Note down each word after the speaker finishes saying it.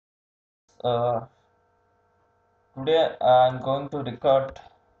today I'm going to record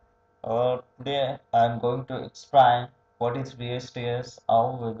today I'm going to explain what is VSTS,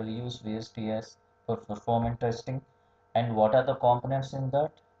 how we will use VSTS for performance testing, and what are the components in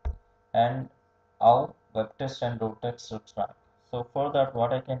that, and how web test and road test looks like. So for that,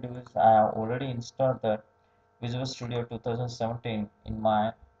 what I can do is I have already installed that Visual Studio 2017 in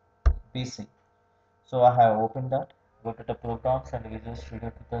my PC. So I have opened that, go to the programs and Visual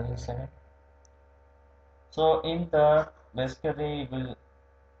Studio 2007. So in that, basically you will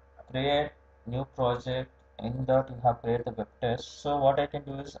create new project. In that you have create the web test. So what I can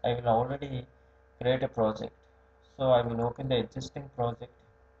do is I will already create a project. So I will open the existing project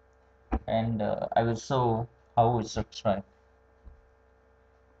and I will show how it looks like.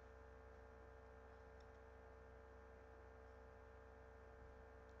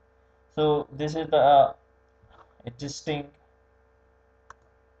 So this is the existing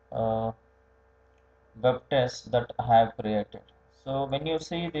uh, web test that I have created. So when you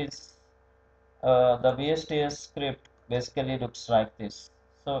see this, the VSTS script basically looks like this.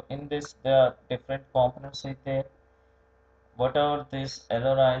 So in this, there are different components in there. Whatever this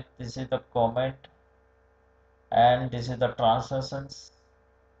LRI, this is the comment, and this is the transitions,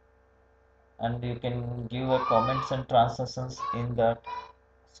 and you can give a comments and transitions in that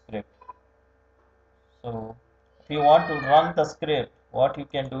script. So if you want to run the script, what you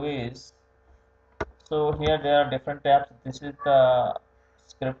can do is, so here there are different tabs. This is the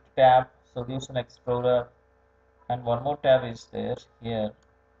script tab, solution explorer, and one more tab is there here.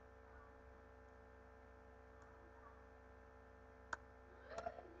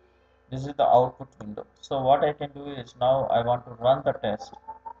 This is the output window. So what I can do is, now I want to run the test.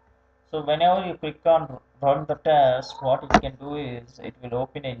 So whenever you click on run the test, what it can do is it will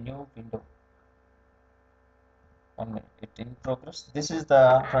open a new window. 1 minute, it in progress. This is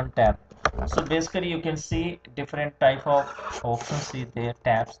the run tab. So basically you can see different type of options see there,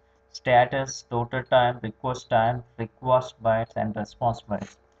 tabs: status, total time, request bytes, and response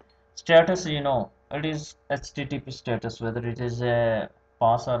bytes. Status, it is HTTP status, whether it is a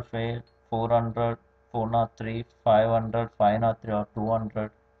pass or fail, 400, 403, 500, 503, or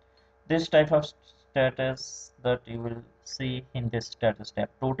 200. This type of status that you will see in this status tab.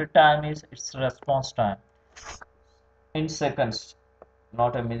 Total time is its response time in seconds,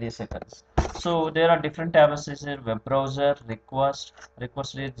 not a milliseconds. So there are different tabs here: web browser, request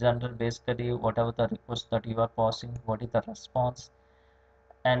is general, basically whatever the request that you are passing, what is the response,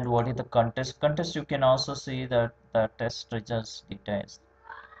 and what is the contest. You can also see that the test results details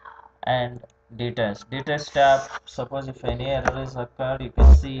and details tab. Suppose if any error is occurred, you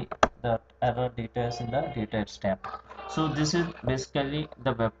can see the error details in the details tab. So this is basically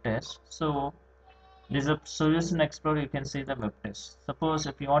the web test. So this is a solution explorer. You can see the web test. Suppose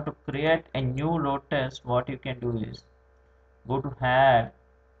if you want to create a new load test, what you can do is go to add,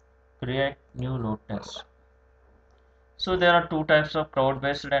 create new load test. So there are two types of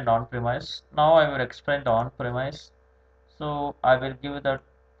cloud-based and on-premise. Now I will explain the on-premise. So I will give the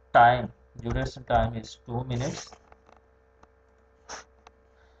duration time is 2 minutes.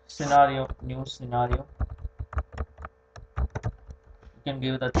 Scenario, new scenario. You can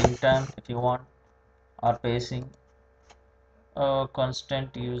give the think time if you want, or pacing.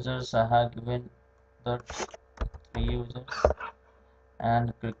 Constant users, I have given the 3 users,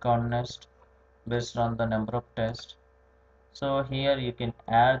 and click on next based on the number of tests. So here you can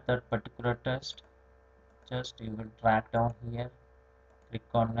add that particular test. Just you will drag down here, click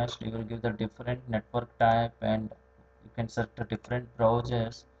on next. You will give the different network type, and you can set the different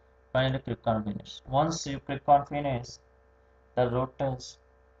browsers. Finally click on finish. Once you click on finish, the road test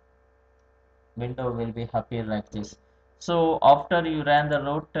window will be appear like this. So after you ran the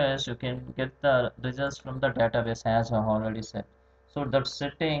load test, you can get the results from the database, as I have already said. So that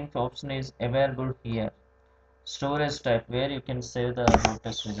settings option is available here. Storage type, where you can save the load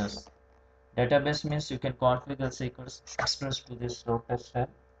test results. Database means you can configure secrets express to this load test type.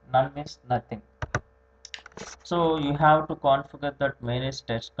 None means nothing. So you have to configure that manage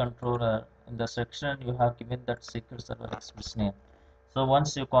test controller. In the section you have given that secret server express name. So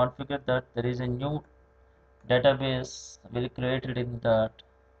once you configure that, there is a new database will created in that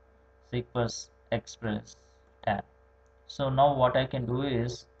sequence express tab. So now what I can do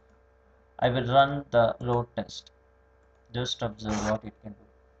is I will run the load test. Just observe what it can do.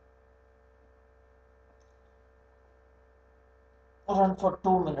 Run for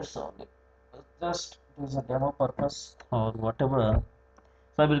 2 minutes only. Just use a demo purpose or whatever.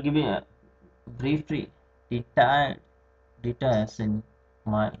 So I will give you a briefly details in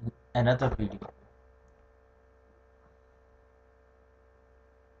my another video.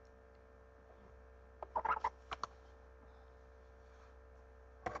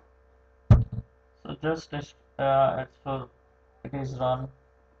 just it is run,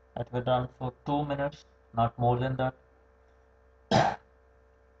 it will run for 2 minutes, not more than that.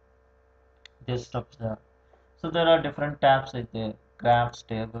 Just observe. So there are different tabs like the graphs,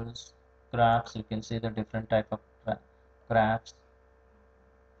 tables, graphs. You can see the different type of graphs,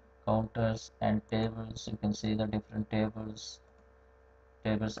 counters, and tables. You can see the different tables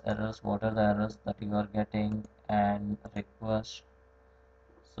errors. What are the errors that you are getting, and request.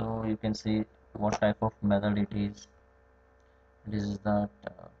 So you can see what type of method it is. This is the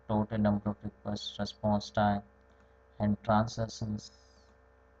total number of requests, response time, and transactions.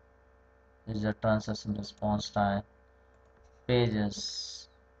 This is the transaction response time, pages,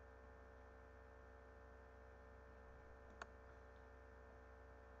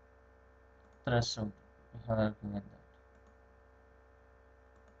 threshold. We have given that.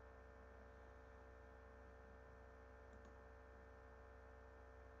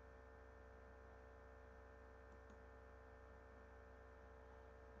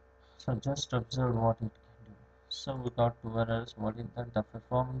 So just observe what it can do. So we got two errors. What is that? The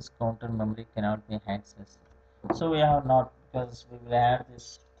performance counter memory cannot be accessed. So we have not, because we will add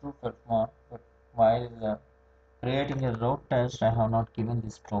this true perform, but while creating a road test, I have not given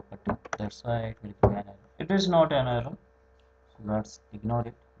this property. That's why it will be an error. It is not an error. So let's ignore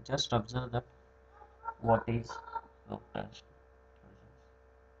it. Just observe that what is road test.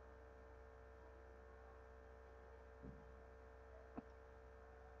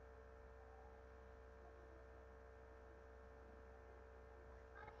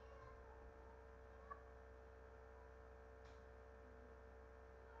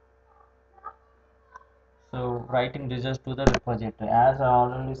 So writing results to the repository. As I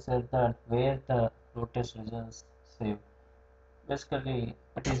already said that where the road test results save. Basically,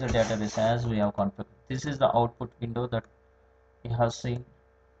 it is a database as we have configured. This is the output window that you have seen.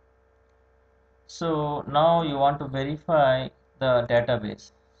 So now you want to verify the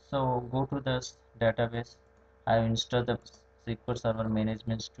database. So go to this database. I have installed the SQL Server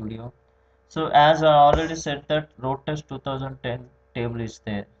Management Studio. So as I already said that road test 2010 table is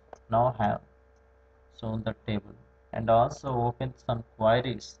there. Now I have shown the table and also open some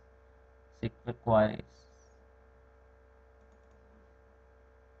queries, SQL queries.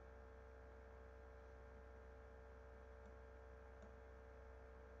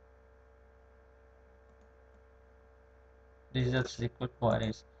 These are SQL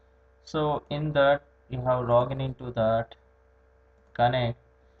queries. So in that you have login into that connect.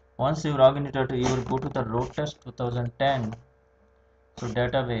 Once you log into that, you will go to the road test 2010. So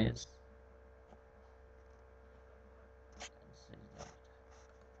database.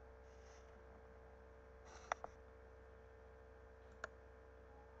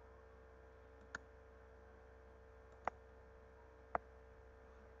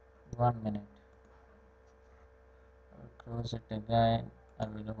 1 minute. I will close it again. I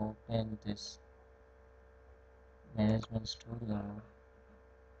will open this management studio.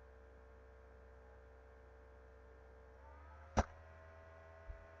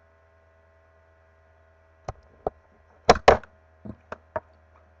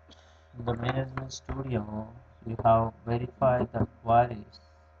 In the management studio, you have verified the queries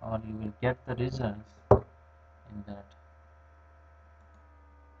or you will get the results in that.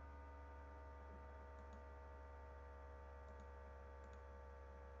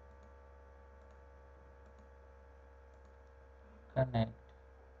 Connect.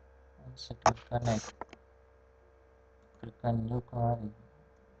 Once it will connect, click on new query.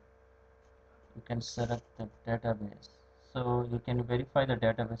 You can select the database. So you can verify the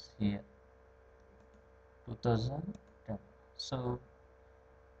database here. 2010. So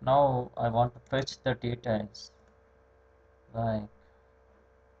now I want to fetch the details like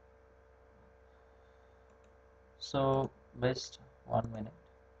so best 1 minute.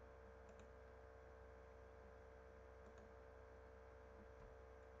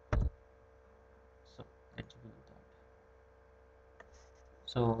 So let me do that.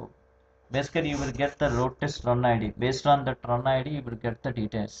 So basically you will get the road test run ID. Based on that run ID you will get the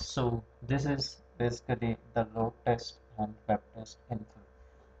details. So this is basically the road test and web test info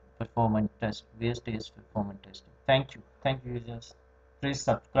performance test, VSTS performance testing. Thank you. Thank you users. Please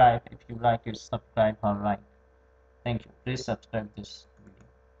subscribe if you like it, subscribe or like. Thank you. Please subscribe this video.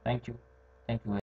 Thank you. Thank you.